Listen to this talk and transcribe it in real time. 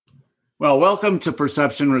Well, welcome to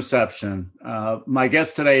Perception Reception. My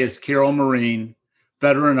guest today is Carol Marin,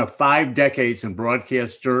 veteran of 5 decades in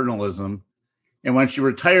broadcast journalism. And when she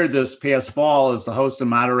retired this past fall as the host and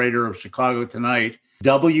moderator of Chicago Tonight,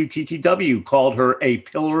 WTTW called her a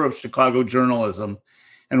pillar of Chicago journalism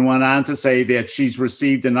and went on to say that she's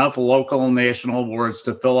received enough local and national awards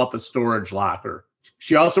to fill up a storage locker.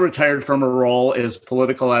 She also retired from her role as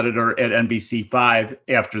political editor at NBC5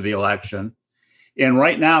 after the election. And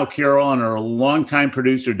right now, Carol and her longtime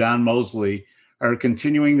producer, Don Mosley, are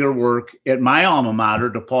continuing their work at my alma mater,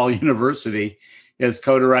 DePaul University, as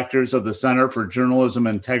co-directors of the Center for Journalism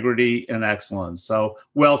Integrity and Excellence. So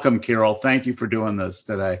welcome, Carol. Thank you for doing this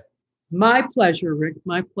today. My pleasure, Rick.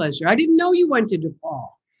 My pleasure. I didn't know you went to DePaul.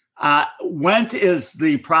 Went is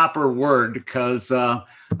the proper word because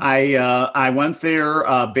I went there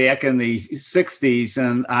back in the 60s,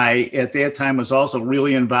 and I, at that time, was also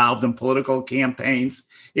really involved in political campaigns.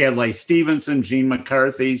 You had like Stevenson, Gene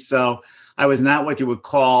McCarthy. So I was not what you would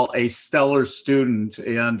call a stellar student.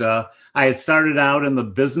 And I had started out in the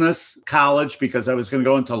business college because I was going to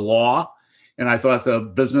go into law, and I thought the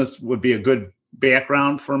business would be a good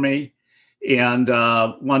background for me. And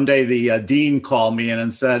one day the dean called me in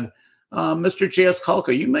and said, Mr.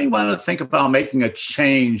 Jaskulka, you may want to think about making a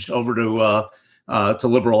change over to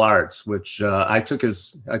liberal arts, which I took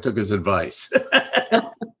his advice.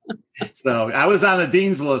 So I was on the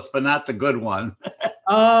dean's list, but not the good one.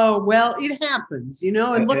 Oh, well, it happens,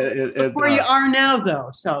 and look where you are now, though.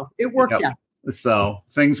 So it worked out. So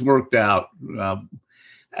things worked out.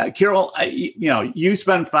 Carol, you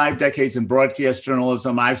spent 5 decades in broadcast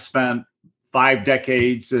journalism. I've spent 5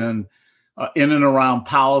 decades in and around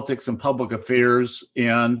politics and public affairs.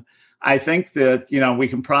 And I think that, we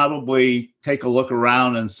can probably take a look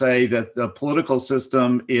around and say that the political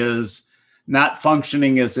system is not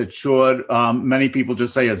functioning as it should. Many people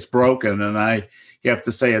just say it's broken, and I have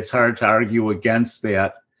to say it's hard to argue against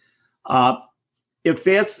that. If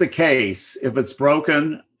that's the case, if it's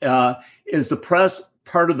broken, is the press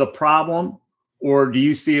part of the problem, or do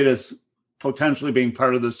you see it as potentially being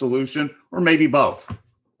part of the solution, or maybe both?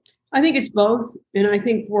 I think it's both, and I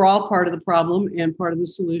think we're all part of the problem and part of the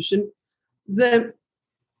solution.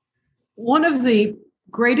 One of the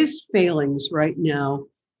greatest failings right now,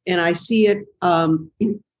 and I see it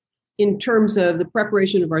in terms of the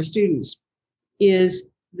preparation of our students, is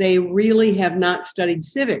they really have not studied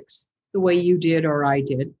civics the way you did or I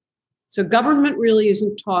did. So government really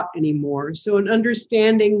isn't taught anymore. So an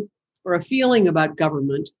understanding or a feeling about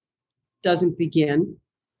government doesn't begin.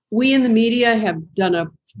 We in the media have done a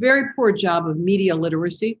very poor job of media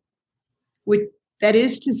literacy, which that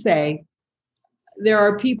is to say, there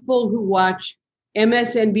are people who watch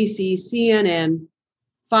MSNBC, CNN,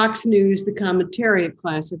 Fox News, the commentariat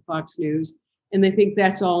class of Fox News, and they think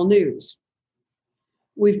that's all news.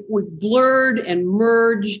 We've blurred and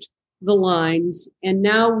merged the lines, and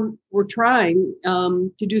now we're trying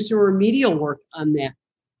to do some remedial work on that.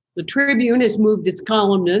 The Tribune has moved its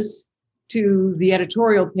columnists to the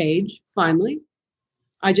editorial page, finally.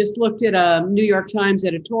 I just looked at a New York Times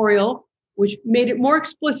editorial, which made it more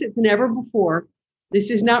explicit than ever before. This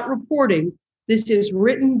is not reporting. This is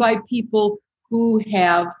written by people who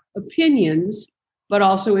have opinions, but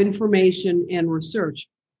also information and research.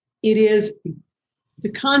 It is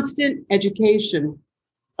the constant education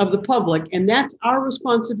of the public, and that's our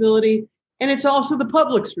responsibility, and it's also the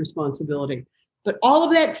public's responsibility. But all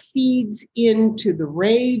of that feeds into the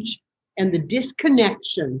rage and the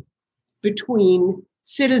disconnection between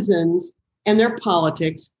citizens and their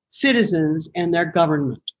politics, citizens and their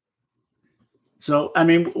government. So,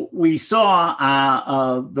 we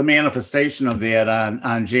saw the manifestation of that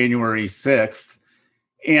on January 6th,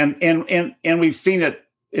 and we've seen it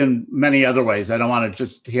in many other ways. I don't want to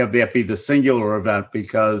just have that be the singular event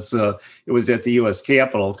because it was at the U.S.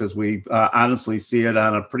 Capitol, because we honestly see it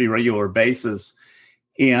on a pretty regular basis.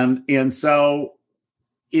 And so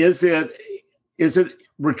is it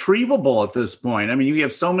retrievable at this point? You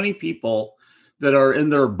have so many people that are in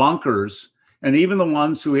their bunkers, and even the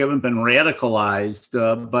ones who haven't been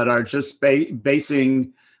radicalized, but are just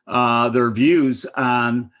basing their views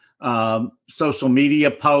on social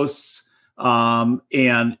media posts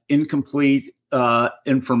and incomplete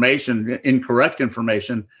information, incorrect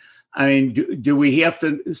information. Do we have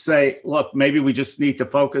to say, look, maybe we just need to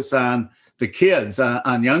focus on the kids,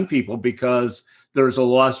 on young people, because there's a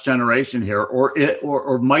lost generation here,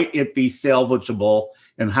 or might it be salvageable?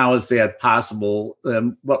 And how is that possible?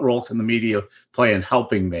 What role can the media play in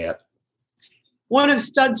helping that? One of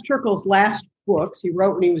Studs Terkel's last books he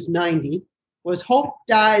wrote when he was 90 was Hope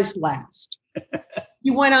Dies Last.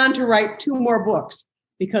 He went on to write 2 more books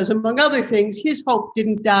because among other things, his hope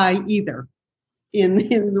didn't die either in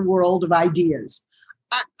the world of ideas.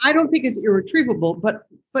 I don't think it's irretrievable, but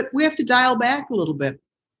we have to dial back a little bit.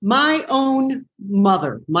 My own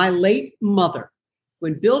mother, my late mother,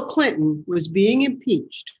 when Bill Clinton was being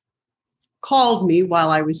impeached, called me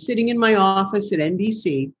while I was sitting in my office at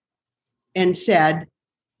NBC and said,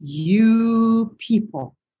 "You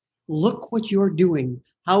people, look what you're doing,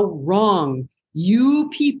 how wrong you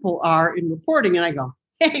people are in reporting." And I go,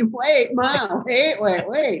 "Hey, wait, Mom,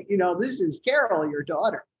 wait. This is Carol, your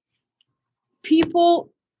daughter."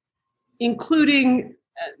 People, including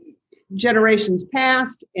generations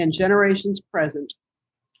past and generations present,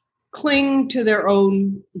 cling to their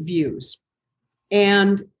own views.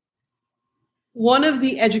 And one of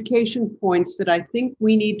the education points that I think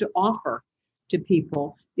we need to offer to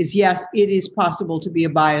people is, yes, it is possible to be a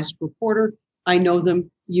biased reporter. I know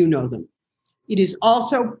them, you know them. It is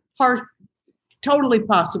also totally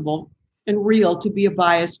possible and real to be a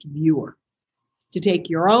biased viewer, to take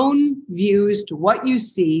your own views to what you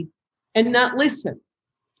see and not listen.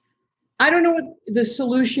 I don't know what the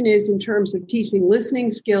solution is in terms of teaching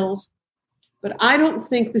listening skills, but I don't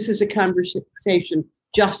think this is a conversation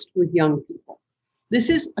just with young people. This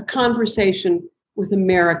is a conversation with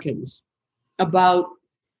Americans about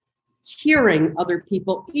hearing other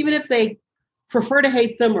people, even if they prefer to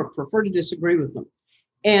hate them or prefer to disagree with them.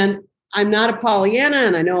 And I'm not a Pollyanna,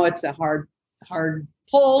 and I know it's a hard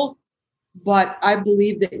pull, but I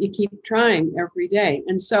believe that you keep trying every day.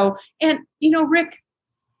 And so, Rick,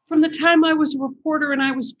 from the time I was a reporter and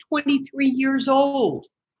I was 23 years old,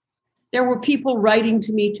 there were people writing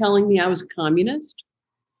to me telling me I was a communist,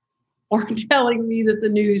 or telling me that the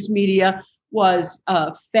news media was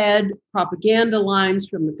fed propaganda lines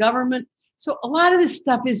from the government. So a lot of this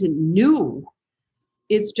stuff isn't new.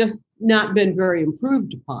 It's just not been very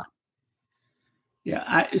improved upon. Yeah.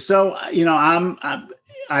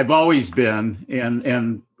 I've always been,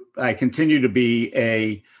 and I continue to be,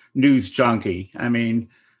 a news junkie. I mean,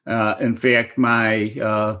 in fact,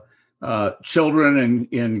 my children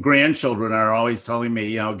and grandchildren are always telling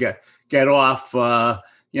me, get off,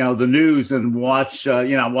 the news and watch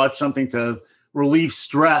something to relieve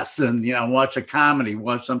stress, and, watch a comedy,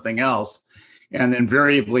 watch something else. And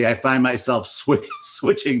invariably, I find myself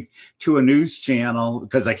switching to a news channel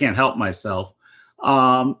because I can't help myself.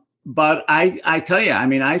 But I tell you,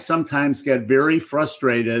 I sometimes get very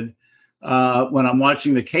frustrated when I'm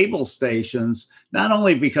watching the cable stations, not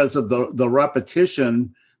only because of the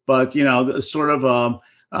repetition, but, sort of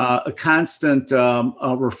a constant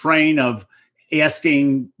refrain of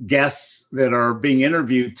asking guests that are being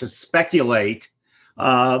interviewed to speculate.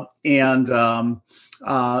 And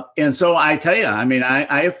so I tell you,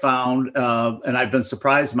 I have found, and I've been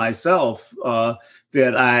surprised myself,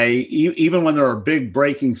 that even when there are big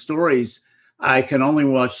breaking stories, I can only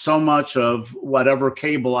watch so much of whatever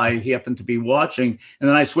cable I happen to be watching, and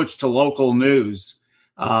then I switch to local news.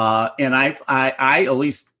 And I've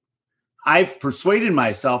persuaded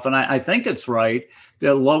myself, and I think it's right,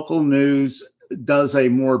 that local news does a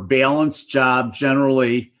more balanced job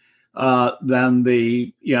generally than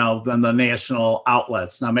the national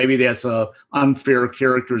outlets. Now, maybe that's a unfair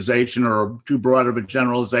characterization or too broad of a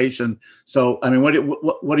generalization. So,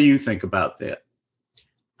 what do you think about that?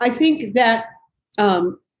 I think that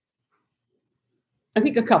I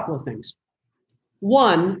think a couple of things.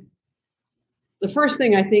 One, the first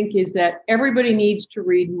thing I think is that everybody needs to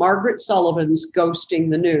read Margaret Sullivan's Ghosting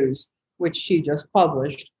the News, which she just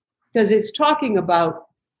published, because it's talking about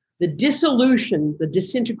the dissolution, the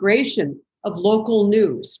disintegration of local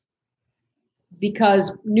news,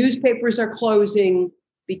 because newspapers are closing,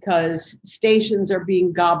 because stations are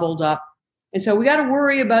being gobbled up. And so we got to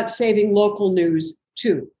worry about saving local news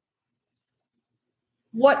too.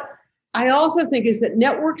 What I also think is that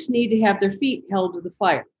networks need to have their feet held to the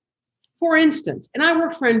fire. For instance, and I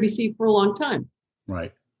worked for NBC for a long time.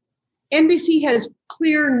 Right. NBC has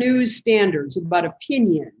clear news standards about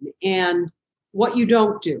opinion and what you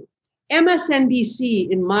don't do.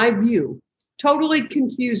 MSNBC, in my view, totally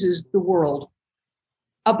confuses the world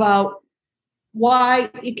about why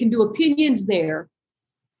it can do opinions there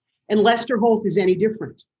and Lester Holt is any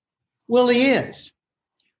different. Well, he is.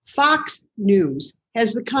 Fox News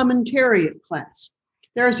has the commentariat class.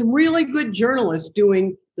 There are some really good journalists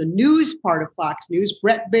doing the news part of Fox News.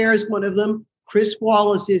 Bret Baier is one of them. Chris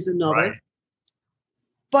Wallace is another. Right.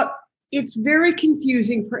 But it's very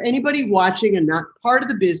confusing for anybody watching and not part of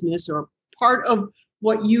the business or part of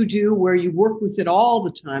what you do where you work with it all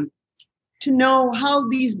the time to know how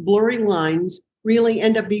these blurry lines really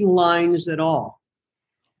end up being lines at all.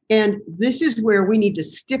 And this is where we need to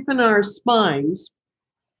stiffen our spines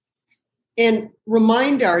and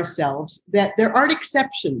remind ourselves that there aren't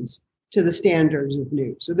exceptions to the standards of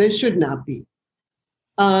news, so there should not be.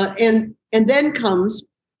 And then comes,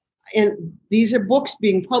 and these are books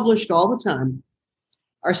being published all the time.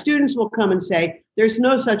 Our students will come and say, there's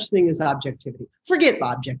no such thing as objectivity. Forget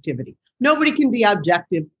objectivity. Nobody can be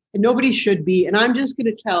objective and nobody should be. And I'm just going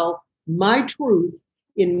to tell my truth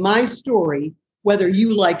in my story, whether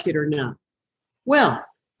you like it or not. Well,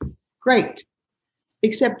 great.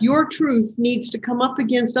 Except your truth needs to come up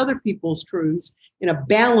against other people's truths in a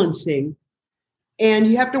balancing. And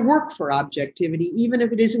you have to work for objectivity, even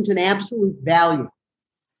if it isn't an absolute value,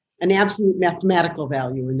 an absolute mathematical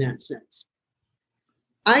value in that sense.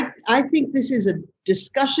 I think this is a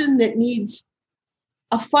discussion that needs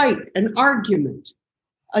a fight, an argument,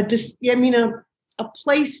 a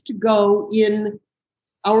place to go in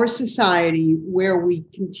our society where we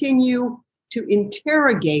continue to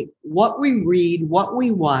interrogate what we read, what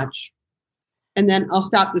we watch. And then I'll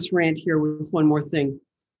stop this rant here with one more thing.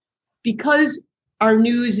 Because our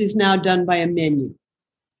news is now done by a menu,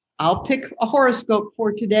 I'll pick a horoscope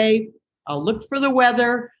for today. I'll look for the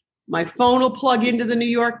weather. My phone will plug into the New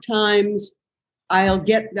York Times. I'll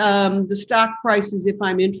get the stock prices if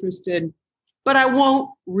I'm interested, but I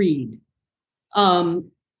won't read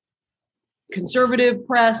conservative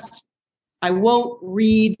press. I won't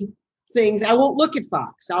read things. I won't look at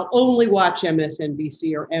Fox. I'll only watch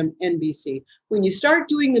MSNBC or NBC. When you start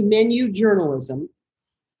doing the menu journalism,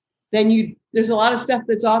 then there's a lot of stuff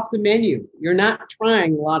that's off the menu. You're not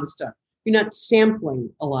trying a lot of stuff. You're not sampling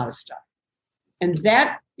a lot of stuff. And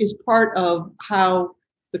that is part of how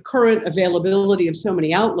the current availability of so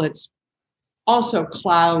many outlets also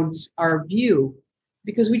clouds our view,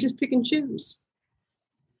 because we just pick and choose.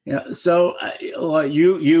 Yeah. So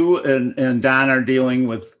you and Don are dealing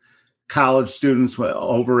with college students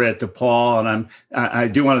over at DePaul, and I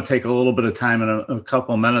do want to take a little bit of time in a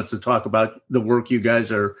couple of minutes to talk about the work you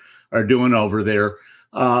guys are doing over there.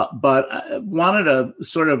 But I wanted to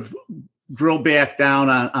sort of drill back down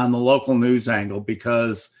on the local news angle,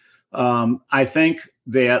 because I think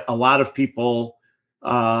that a lot of people,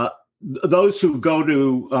 those who go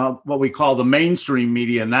to what we call the mainstream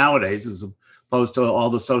media nowadays, as opposed to all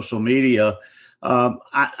the social media,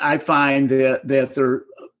 I find that there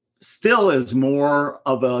still is more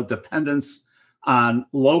of a dependence on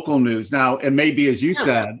local news. Now, it may be, as you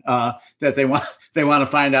said, that they want to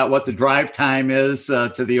find out what the drive time is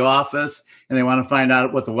to the office, and they want to find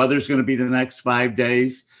out what the weather's going to be the next 5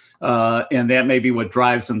 days. And that may be what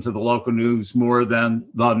drives them to the local news more than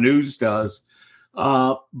the news does.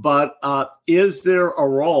 But is there a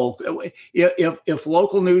role if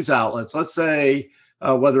local news outlets, let's say,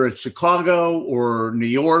 whether it's Chicago or New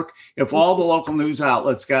York, if all the local news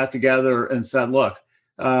outlets got together and said, look,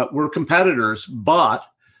 we're competitors, but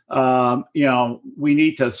we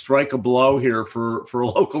need to strike a blow here for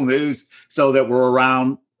local news so that we're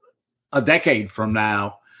around a decade from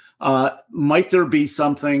now. Might there be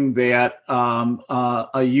something that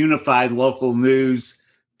a unified local news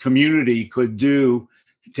community could do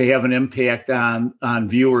to have an impact on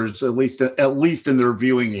viewers, at least in their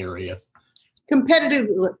viewing area?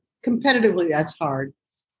 Competitively, that's hard.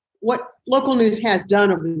 What local news has done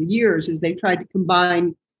over the years is they tried to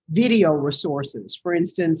combine video resources. For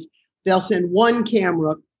instance, they'll send one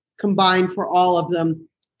camera combined for all of them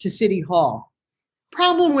to City Hall.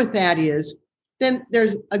 Problem with that is then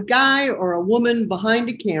there's a guy or a woman behind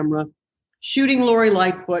a camera shooting Lori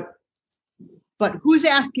Lightfoot, but who's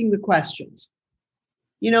asking the questions?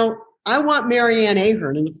 I want Marianne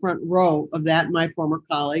Ahern in the front row of that, my former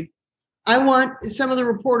colleague. I want some of the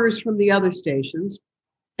reporters from the other stations,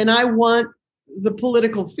 and I want the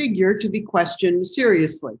political figure to be questioned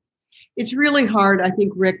seriously. It's really hard, I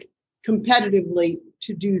think, Rick, competitively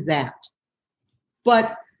to do that.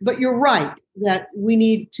 But you're right that we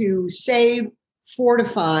need to save,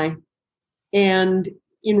 fortify, and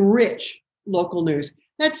enrich local news.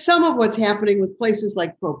 That's some of what's happening with places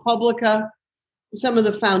like ProPublica, some of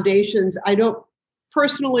the foundations. I don't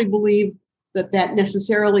personally believe that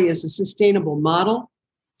necessarily is a sustainable model,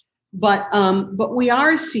 but we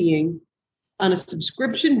are seeing on a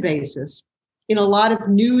subscription basis in a lot of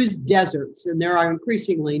news deserts, and there are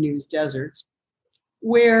increasingly news deserts,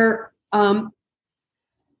 where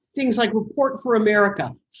things like Report for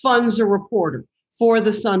America funds a reporter for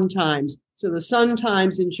the Sun-Times. So the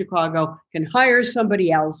Sun-Times in Chicago can hire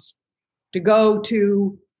somebody else to go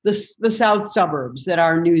to the south suburbs that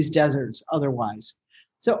are news deserts otherwise.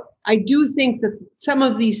 So I do think that some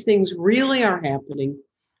of these things really are happening.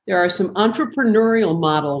 There are some entrepreneurial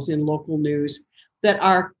models in local news that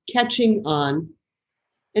are catching on.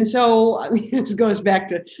 And so, I mean, this goes back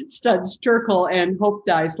to Studs Terkel and Hope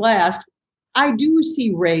Dies Last. I do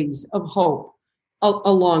see rays of hope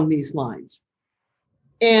along these lines.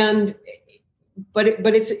 And but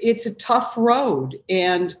it's a tough road.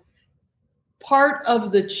 And part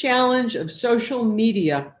of the challenge of social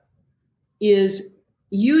media is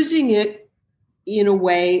using it in a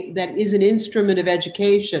way that is an instrument of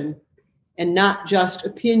education and not just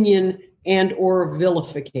opinion and or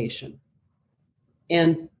vilification.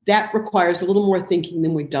 And that requires a little more thinking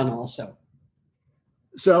than we've done also.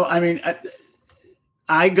 So, I mean,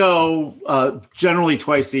 I go generally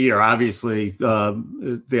twice a year. Obviously,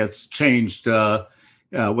 that's changed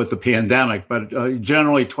with the pandemic, but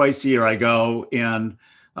generally twice a year I go, and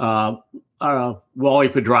Wally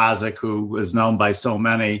Podrazik, who is known by so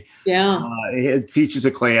many, he teaches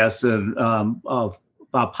a class of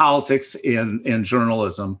politics in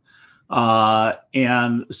journalism.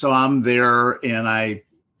 And so I'm there, and I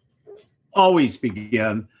always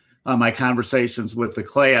begin my conversations with the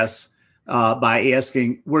class by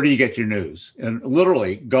asking, where do you get your news? And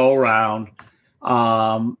literally go around.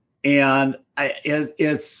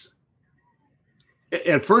 It's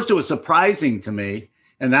at first it was surprising to me,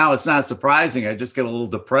 and now it's not surprising. I just get a little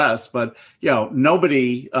depressed. But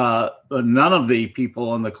nobody, none of the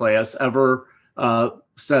people in the class ever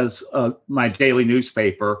says my daily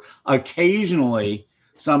newspaper. Occasionally,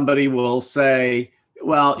 somebody will say,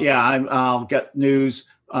 "Well, yeah, I'll get news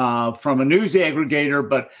from a news aggregator,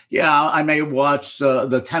 but yeah, I may watch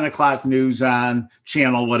the 10 o'clock news on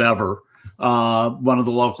channel whatever, one of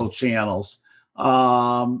the local channels."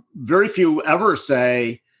 Very few ever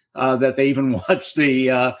say that they even watch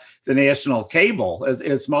the national cable.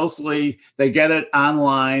 It's mostly they get it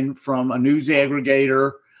online from a news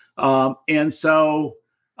aggregator, and so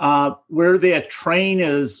where that train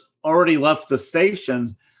has already left the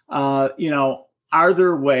station, are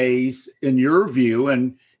there ways, in your view,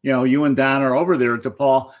 and you and Don are over there at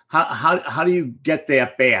DePaul, how do you get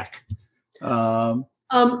that back?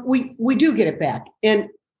 We do get it back, and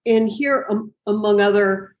here, among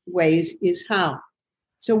other ways, is how.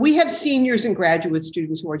 So we have seniors and graduate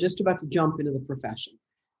students who are just about to jump into the profession.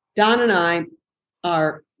 Don and I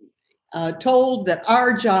are told that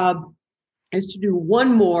our job is to do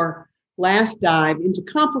one more last dive into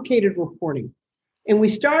complicated reporting. And we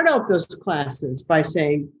start out those classes by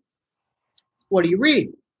saying, what do you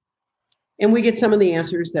read? And we get some of the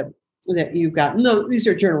answers that you've gotten. No, these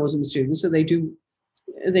are journalism students, so they do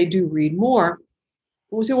read more.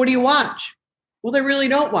 We say, what do you watch? Well, they really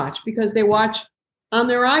don't watch, because they watch on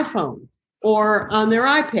their iPhone or on their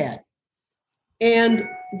iPad. And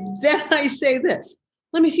then I say this,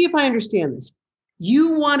 let me see if I understand this.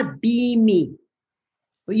 You want to be me,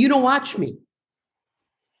 but you don't watch me.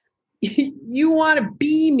 You want to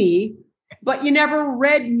be me, but you never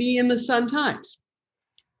read me in the Sun-Times.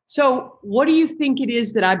 So what do you think it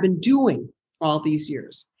is that I've been doing all these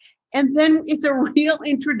years? And then it's a real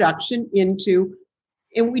introduction into,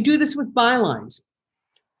 and we do this with bylines.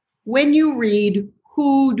 When you read,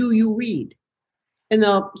 who do you read? And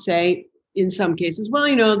they'll say, in some cases, well,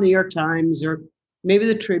 the New York Times, or maybe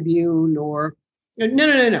the Tribune, or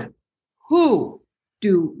no. Who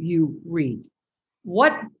do you read?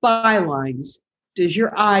 What bylines does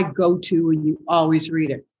your eye go to and you always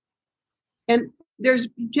read it? And there's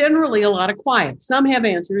generally a lot of quiet. Some have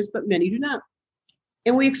answers, but many do not.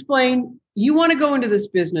 And we explain, you want to go into this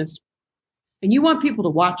business and you want people to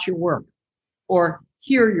watch your work or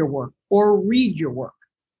hear your work or read your work.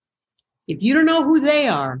 If you don't know who they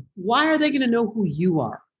are, why are they going to know who you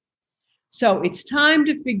are? So it's time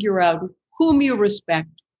to figure out whom you respect,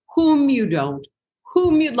 whom you don't,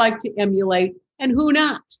 whom you'd like to emulate, and who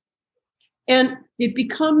not. And it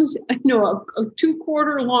becomes, a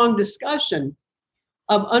 2-quarter long discussion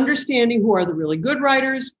of understanding who are the really good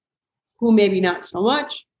writers, who maybe not so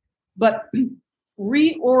much, but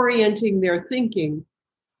reorienting their thinking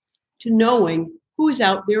to knowing who's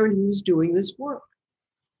out there and who's doing this work.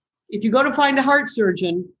 If you go to find a heart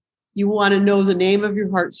surgeon, you want to know the name of your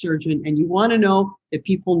heart surgeon, and you want to know that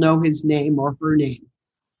people know his name or her name.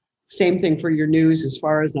 Same thing for your news, as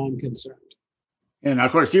far as I'm concerned. And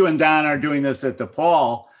of course, you and Don are doing this at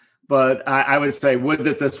DePaul, but I would say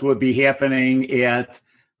this would be happening at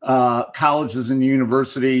colleges and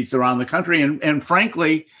universities around the country, and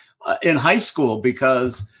frankly, in high school,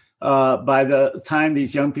 because by the time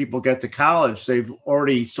these young people get to college, they've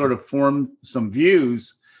already sort of formed some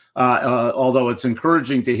views. Although it's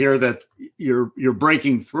encouraging to hear that you're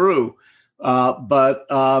breaking through, but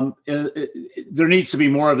there needs to be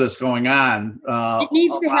more of this going on. It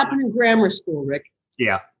needs to happen in grammar school, Rick.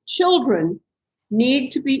 Yeah. Children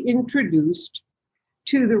need to be introduced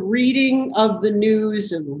to the reading of the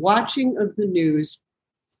news and watching of the news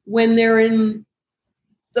when they're in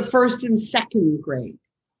the first and second grade.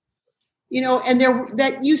 And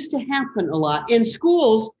that used to happen a lot. And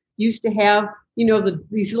schools used to have,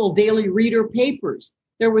 these little daily reader papers.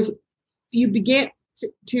 You began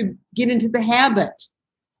to get into the habit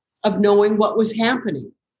of knowing what was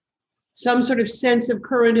happening, some sort of sense of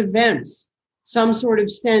current events, some sort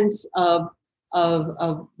of sense of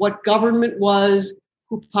what government was,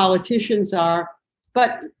 who politicians are.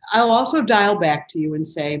 But I'll also dial back to you and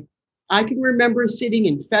say, I can remember sitting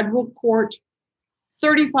in federal court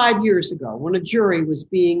 35 years ago when a jury was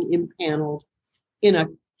being impaneled in a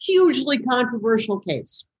hugely controversial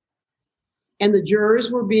case. And the jurors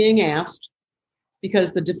were being asked,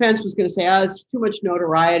 because the defense was going to say, it's too much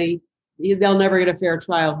notoriety, they'll never get a fair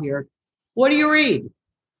trial here. What do you read?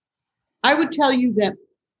 I would tell you that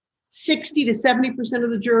 60 to 70% of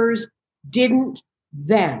the jurors didn't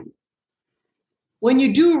then. When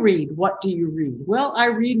you do read, what do you read? Well, I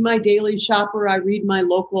read my Daily Shopper, I read my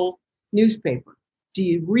local newspaper. Do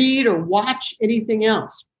you read or watch anything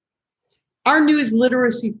else? Our news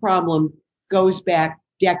literacy problem goes back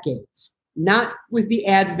decades, not with the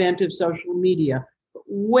advent of social media, but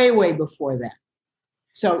way, way before that.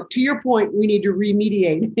 So to your point, we need to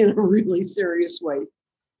remediate in a really serious way.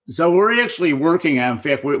 So we're actually working on, in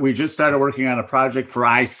fact, we just started working on a project for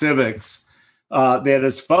iCivics that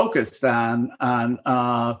is focused on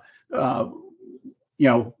a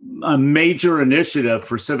major initiative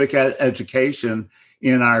for civic education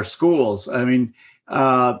in our schools. I mean,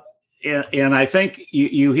 and I think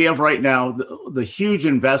you have right now the huge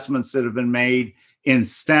investments that have been made in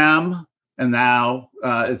STEM, and now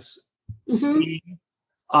it's STEAM.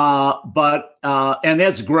 And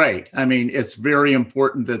that's great. I mean, it's very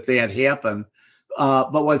important that happen.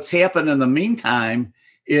 But what's happened in the meantime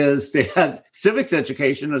is that civics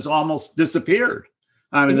education has almost disappeared.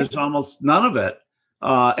 I mean, there's almost none of it.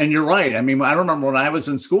 And you're right. I mean, I remember when I was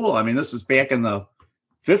in school, I mean, this was back in the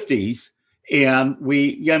 50s. And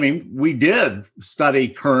we did study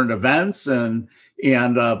current events and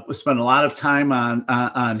spent a lot of time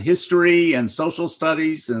on history and social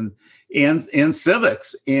studies and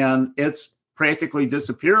civics, and it's practically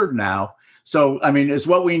disappeared now. So, I mean, is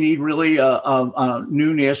what we need really a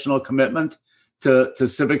new national commitment to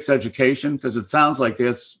civics education? Because it sounds like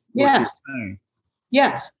that's what you're saying.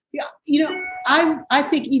 Yes. Yeah. I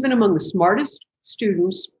think even among the smartest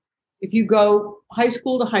students, if you go high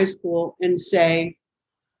school to high school and say,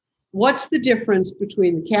 what's the difference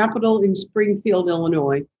between the Capitol in Springfield,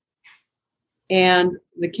 Illinois, and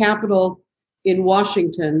the Capitol in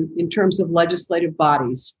Washington in terms of legislative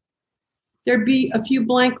bodies, there'd be a few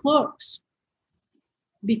blank looks,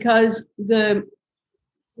 because there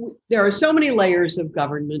are so many layers of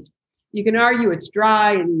government. You can argue it's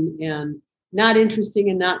dry and not interesting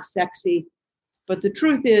and not sexy, but the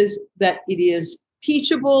truth is that it is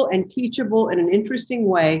teachable in an interesting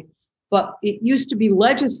way. But it used to be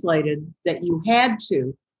legislated that you had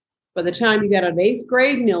to, by the time you got out of 8th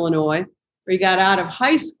grade in Illinois, or you got out of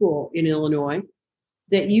high school in Illinois,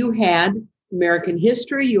 that you had American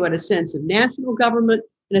history, you had a sense of national government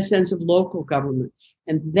and a sense of local government.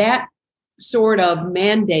 And that sort of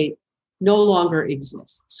mandate no longer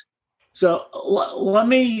exists. So let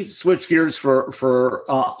me switch gears for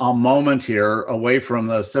a moment here away from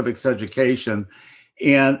the civics education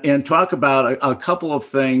and talk about a couple of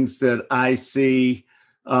things that I see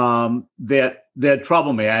that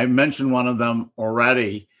trouble me. I mentioned one of them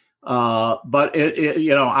already, but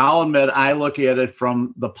I'll admit I look at it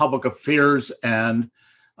from the public affairs end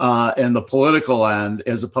and the political end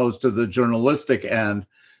as opposed to the journalistic end,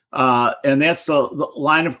 and that's the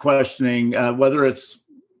line of questioning, whether it's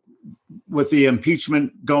with the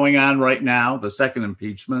impeachment going on right now, the second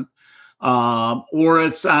impeachment, or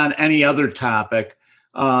it's on any other topic.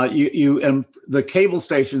 And the cable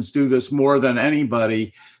stations do this more than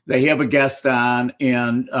anybody. They have a guest on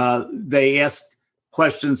and they ask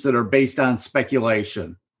questions that are based on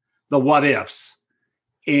speculation, the what ifs.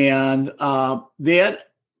 And that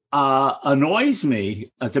annoys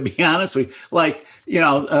me, to be honest with you. Like,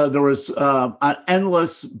 there was an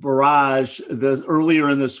endless barrage earlier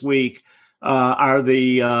in this week. Are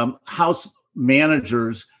the House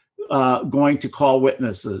managers going to call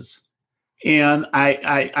witnesses? And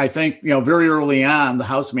I think, very early on, the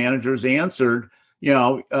House managers answered,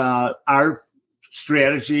 our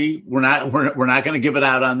strategy, we're not going to give it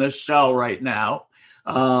out on this show right now.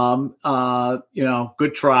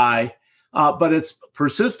 Good try. But it's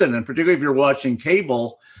persistent. And particularly if you're watching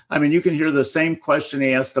cable, I mean, you can hear the same question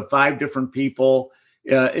asked to 5 different people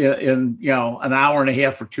in an hour and a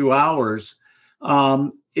half or 2 hours.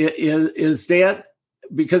 Is that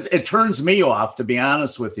because it turns me off, to be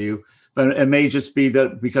honest with you, but it may just be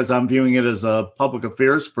that because I'm viewing it as a public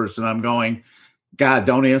affairs person, I'm going, God,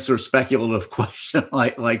 don't answer a speculative question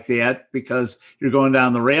like that because you're going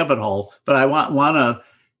down the rabbit hole. But I want to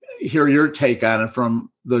hear your take on it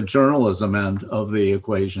from the journalism end of the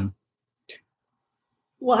equation.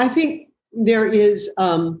 Well, I think there is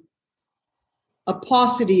a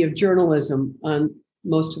paucity of journalism on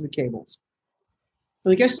most of the cables. I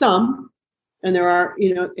think there's some, and there are,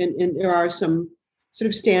 and there are some sort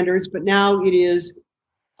of standards, but now it is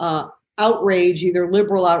outrage, either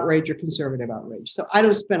liberal outrage or conservative outrage. So I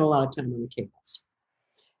don't spend a lot of time on the cables.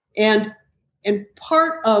 And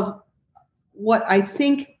part of what I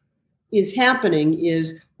think is happening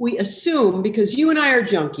is we assume, because you and I are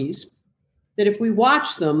junkies, that if we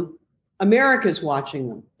watch them, America's watching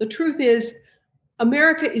them. The truth is,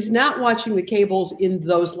 America is not watching the cables in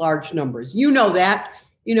those large numbers. You know that,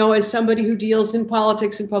 as somebody who deals in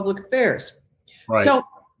politics and public affairs. Right. So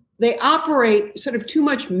they operate sort of too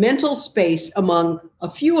much mental space among a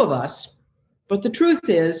few of us. But the truth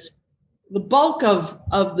is, the bulk of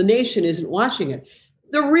the nation isn't watching it.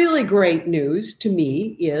 The really great news to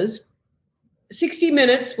me is 60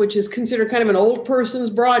 Minutes, which is considered kind of an old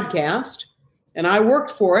person's broadcast, and I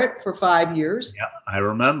worked for it for 5 years. Yeah, I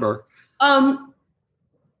remember.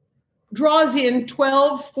 Draws in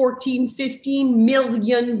 12, 14, 15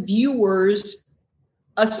 million viewers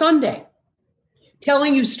a Sunday,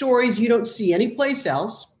 telling you stories you don't see anyplace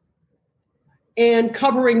else, and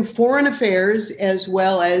covering foreign affairs as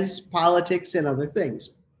well as politics and other things.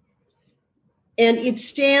 And it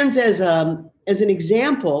stands as an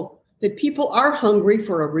example that people are hungry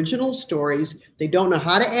for original stories. They don't know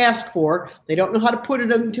how to ask for. They don't know how to put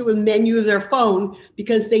it into a menu of their phone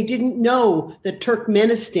because they didn't know that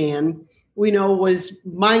Turkmenistan, was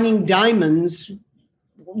mining diamonds,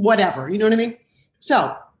 whatever. You know what I mean?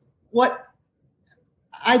 So what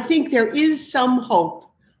I think there is some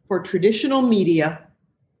hope for traditional media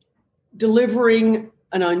delivering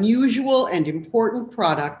an unusual and important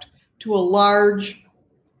product to a large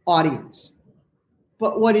audience.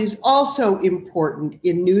 But what is also important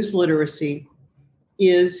in news literacy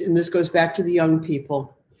is, and this goes back to the young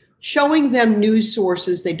people, showing them news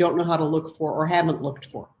sources they don't know how to look for or haven't looked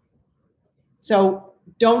for. So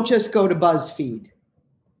don't just go to BuzzFeed.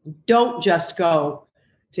 Don't just go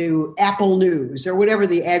to Apple News or whatever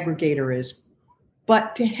the aggregator is,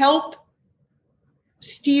 but to help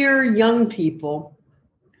steer young people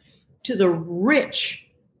to the rich,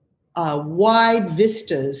 wide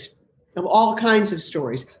vistas of all kinds of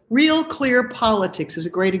stories. Real Clear Politics is a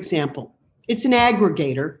great example. It's an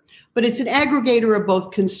aggregator, but it's an aggregator of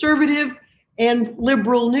both conservative and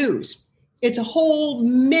liberal news. It's a whole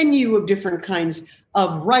menu of different kinds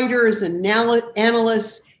of writers and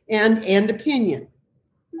analysts and opinion.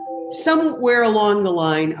 Somewhere along the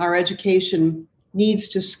line, our education needs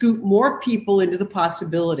to scoop more people into the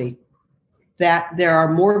possibility that there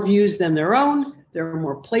are more views than their own, there are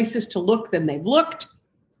more places to look than they've looked,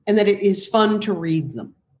 and that it is fun to read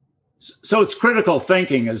them. So it's critical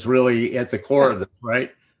thinking is really at the core of this,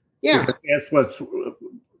 right? Yeah. Because that's what's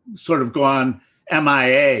sort of gone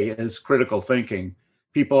MIA is critical thinking.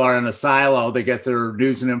 People are in a silo. They get their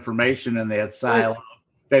news and information in that silo. Right.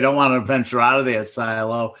 They don't want to venture out of that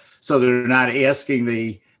silo. So they're not asking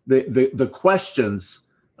the questions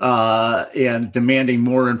and demanding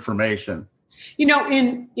more information. In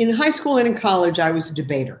high school and in college, I was a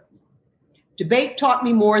debater. Debate taught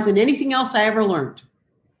me more than anything else I ever learned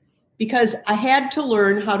because I had to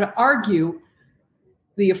learn how to argue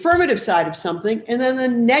the affirmative side of something and then the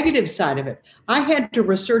negative side of it. I had to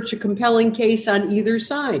research a compelling case on either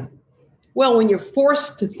side. Well, when you're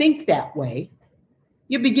forced to think that way,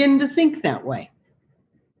 you begin to think that way.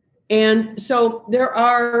 And so there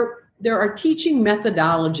are teaching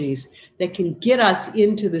methodologies that can get us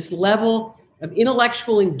into this level of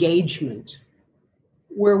intellectual engagement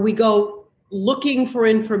where we go looking for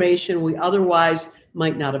information we otherwise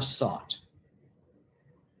might not have sought.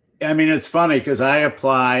 I mean, it's funny because I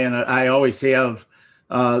apply and I always have,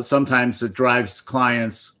 sometimes it drives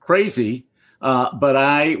clients crazy.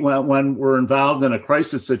 But when we're involved in a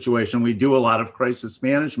crisis situation, we do a lot of crisis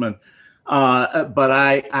management. But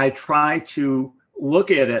I try to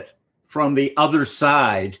look at it from the other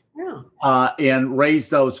side and raise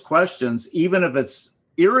those questions, even if it's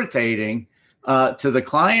irritating to the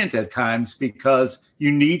client at times, because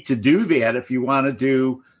you need to do that if you want to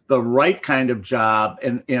do the right kind of job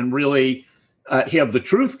and really have the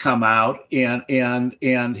truth come out and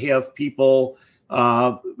have people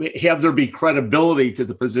have there be credibility to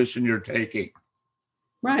the position you're taking.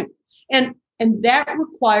 Right. And And that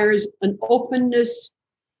requires an openness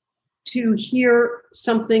to hear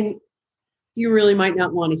something you really might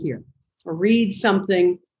not want to hear, or read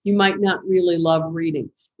something you might not really love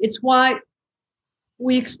reading. It's why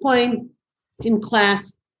we explain in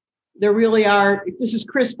class, there really are, this is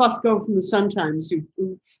Chris Fusco from the Sun-Times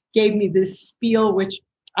who gave me this spiel, which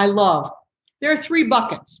I love. There are 3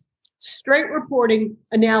 buckets: straight reporting,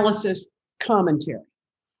 analysis, commentary.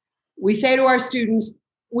 We say to our students,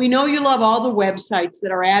 we know you love all the websites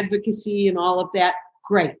that are advocacy and all of that.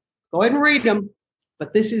 Great, go ahead and read them,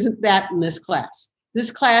 but this isn't that in this class.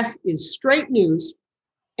 This class is straight news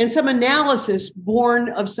and some analysis born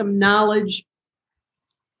of some knowledge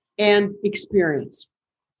and experience.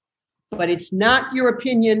 But it's not your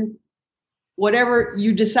opinion. Whatever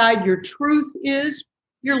you decide your truth is,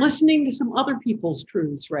 you're listening to some other people's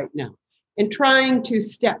truths right now and trying to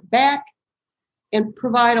step back and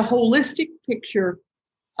provide a holistic picture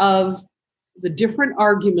of the different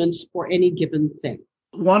arguments for any given thing.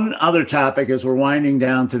 One other topic as we're winding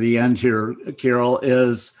down to the end here, Carol,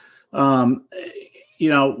 is,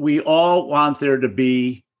 we all want there to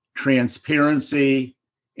be transparency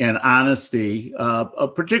and honesty,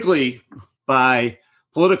 particularly by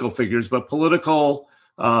political figures, but political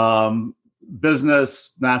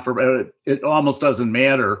business, not for it almost doesn't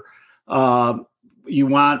matter. You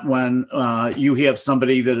want when you have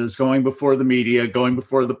somebody that is going before the media, going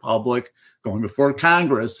before the public, going before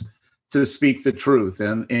Congress to speak the truth.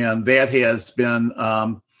 And that has been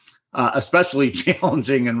especially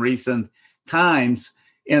challenging in recent times.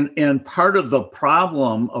 And part of the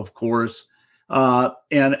problem, of course,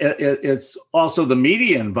 and it's also the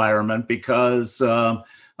media environment because,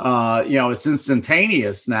 it's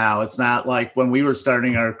instantaneous now. It's not like when we were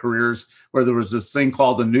starting our careers where there was this thing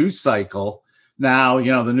called a news cycle. Now,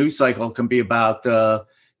 the news cycle can be about,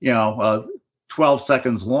 12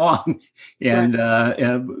 seconds long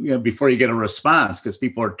and before you get a response because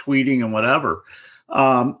people are tweeting and whatever.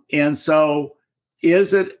 And so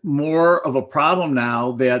is it more of a problem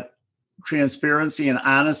now that transparency and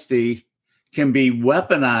honesty can be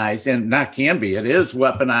weaponized, and not can be, it is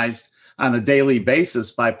weaponized on a daily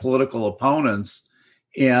basis by political opponents?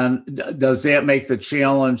 And does that make the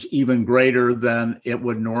challenge even greater than it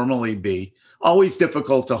would normally be? Always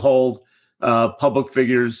difficult to hold public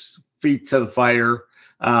figures' feet to the fire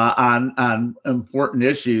on important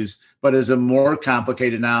issues, but is it more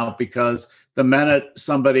complicated now because the minute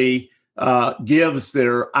somebody gives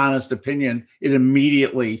their honest opinion, it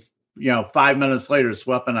immediately, 5 minutes later, is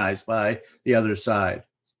weaponized by the other side?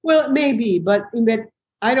 Well, it may be, but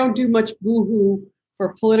I don't do much boo-hoo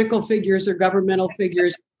for political figures or governmental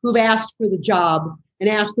figures who've asked for the job and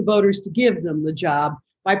asked the voters to give them the job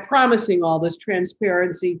by promising all this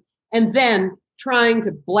transparency and then trying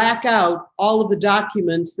to black out all of the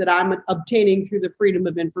documents that I'm obtaining through the Freedom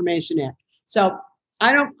of Information Act. So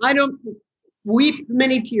I don't weep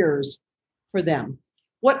many tears for them.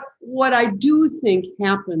 What I do think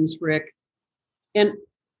happens, Rick, and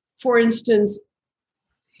for instance,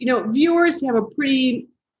 viewers have a pretty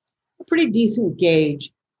decent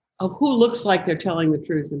gauge of who looks like they're telling the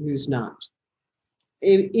truth and who's not.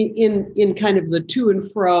 In kind of the to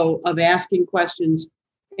and fro of asking questions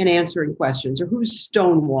and answering questions, or who's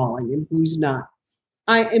stonewalling and who's not.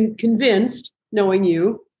 I am convinced, knowing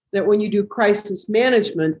you, that when you do crisis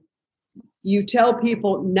management, you tell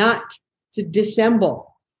people not to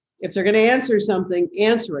dissemble. If they're going to answer something,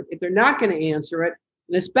 answer it. If they're not going to answer it,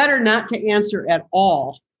 and it's better not to answer at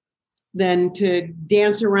all than to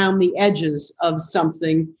dance around the edges of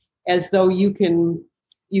something as though you can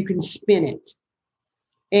spin it.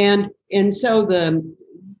 And so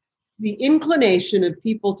the inclination of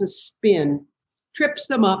people to spin trips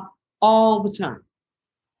them up all the time.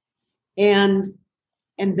 And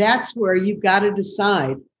that's where you've got to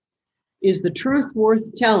decide, is the truth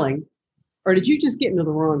worth telling, or did you just get into the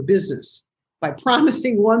wrong business by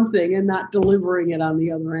promising one thing and not delivering it on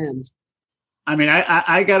the other end? I mean,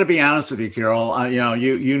 I got to be honest with you, Carol.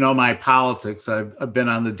 You know my politics. I've been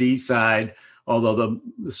on the D side, although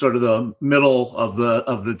the sort of the middle of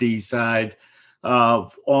the D side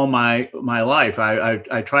all my life.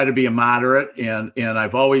 I try to be a moderate, and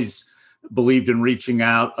I've always believed in reaching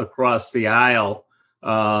out across the aisle,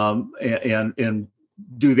 and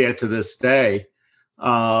do that to this day.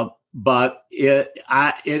 But it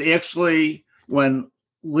actually, when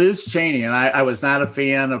Liz Cheney, and I was not a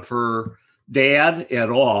fan of her dad at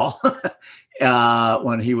all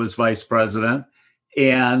when he was vice president,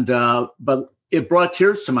 but it brought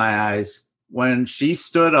tears to my eyes when she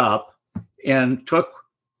stood up and took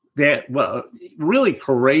that really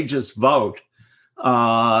courageous vote,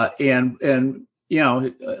 and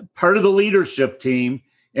part of the leadership team,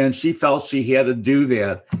 and she felt she had to do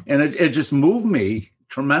that. And it just moved me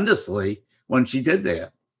tremendously when she did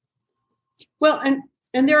that. Well,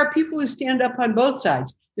 and there are people who stand up on both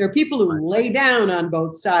sides. There are people who lay down on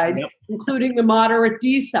both sides, yep, including the moderate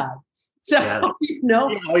D side. So, yeah.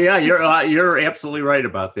 Oh yeah, you're absolutely right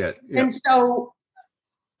about that. Yep. And so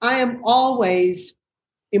I am always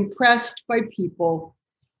impressed by people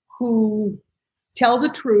who tell the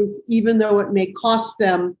truth, even though it may cost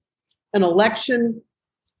them an election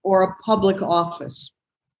or a public office.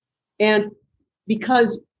 And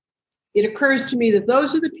because it occurs to me that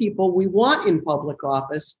those are the people we want in public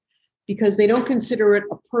office, because they don't consider it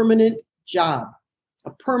a permanent job,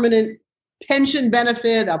 a permanent pension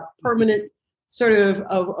benefit, a permanent sort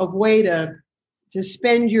of way to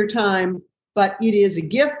spend your time. But it is a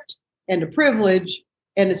gift and a privilege,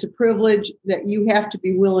 and it's a privilege that you have to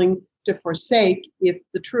be willing to forsake if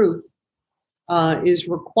the truth is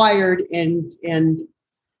required, and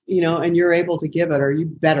you're able to give it, or you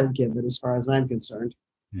better give it, as far as I'm concerned.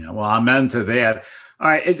 Yeah, well, amen to that. All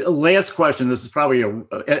right, last question. This is probably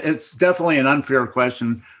it's definitely an unfair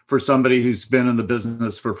question for somebody who's been in the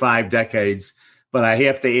business for 5 decades, but I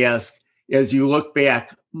have to ask, as you look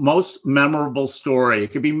back, most memorable story.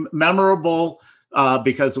 It could be memorable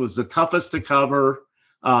because it was the toughest to cover,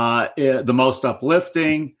 the most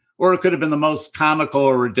uplifting, or it could have been the most comical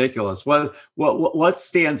or ridiculous. What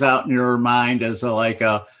stands out in your mind as I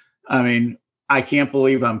can't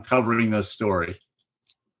believe I'm covering this story?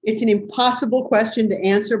 It's an impossible question to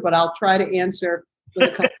answer, but I'll try to answer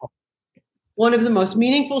with a couple. One of the most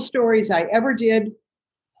meaningful stories I ever did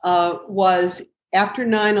was after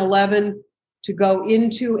 9/11 to go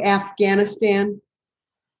into Afghanistan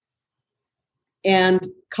and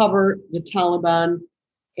cover the Taliban,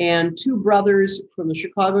 and 2 brothers from the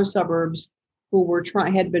Chicago suburbs who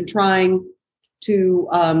had been trying to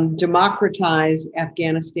democratize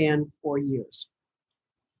Afghanistan for years.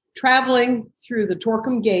 Traveling through the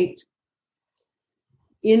Torkham Gate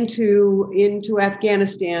into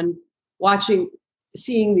Afghanistan,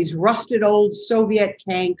 seeing these rusted old Soviet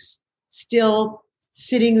tanks still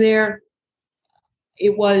sitting there,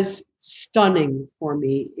 it was stunning for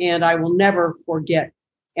me, and I will never forget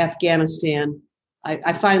Afghanistan.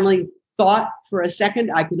 I finally thought for a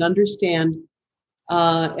second I could understand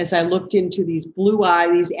as I looked into these blue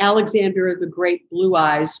eyes, these Alexander the Great blue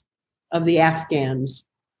eyes of the Afghans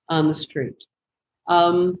on the street.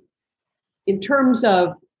 In terms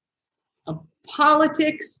of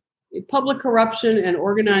politics, public corruption and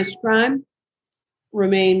organized crime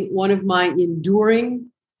remain one of my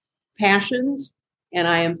enduring passions, and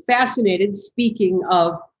I am fascinated. Speaking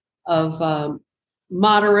of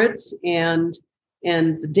moderates and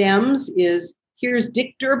the Dems, here's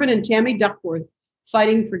Dick Durbin and Tammy Duckworth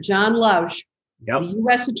fighting for John Lausch, yep, the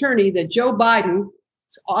U.S. attorney that Joe Biden's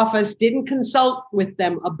office didn't consult with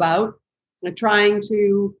them about, trying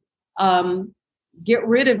to get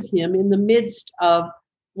rid of him in the midst of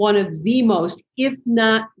one of the most, if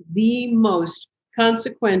not the most,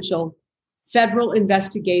 consequential federal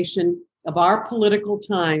investigation of our political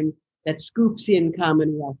time that scoops in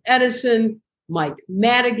Commonwealth Edison, Mike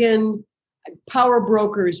Madigan, power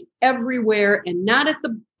brokers everywhere, and not at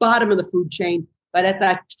the bottom of the food chain, but at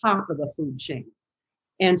the top of the food chain.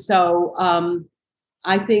 And so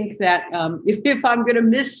I think that if I'm going to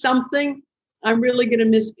miss something, I'm really going to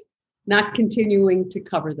miss not continuing to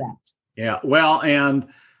cover that. Yeah, well, and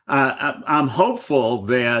I'm hopeful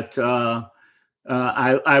that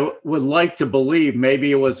I would like to believe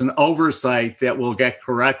maybe it was an oversight that will get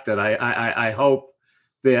corrected. I hope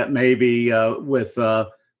that maybe with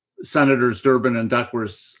Senators Durbin and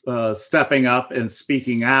Duckworth stepping up and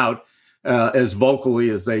speaking out as vocally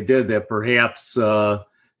as they did, that perhaps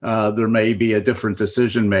there may be a different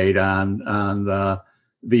decision made on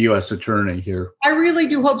the U.S. attorney here. I really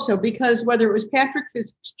do hope so, because whether it was Patrick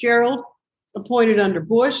Fitzgerald, appointed under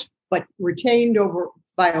Bush but retained over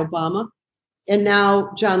by Obama, and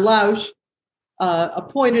now John Lausch,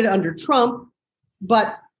 appointed under Trump,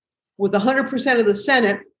 but with 100% of the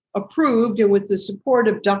Senate approved and with the support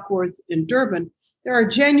of Duckworth and Durbin, there are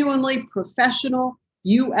genuinely professional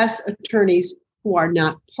U.S. attorneys who are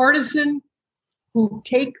not partisan, who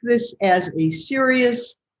take this as a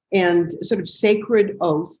serious and sort of sacred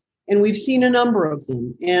oath. And we've seen a number of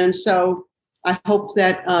them. And so I hope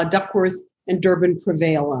that Duckworth and Durbin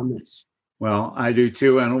prevail on this. Well, I do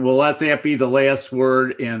too. And we'll let that be the last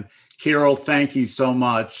word. And Carol, thank you so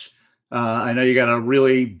much. I know you got a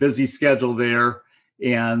really busy schedule there,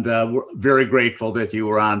 and we're very grateful that you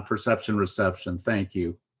were on Perception Reception. Thank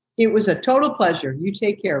you. It was a total pleasure. You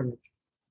take care, Rich.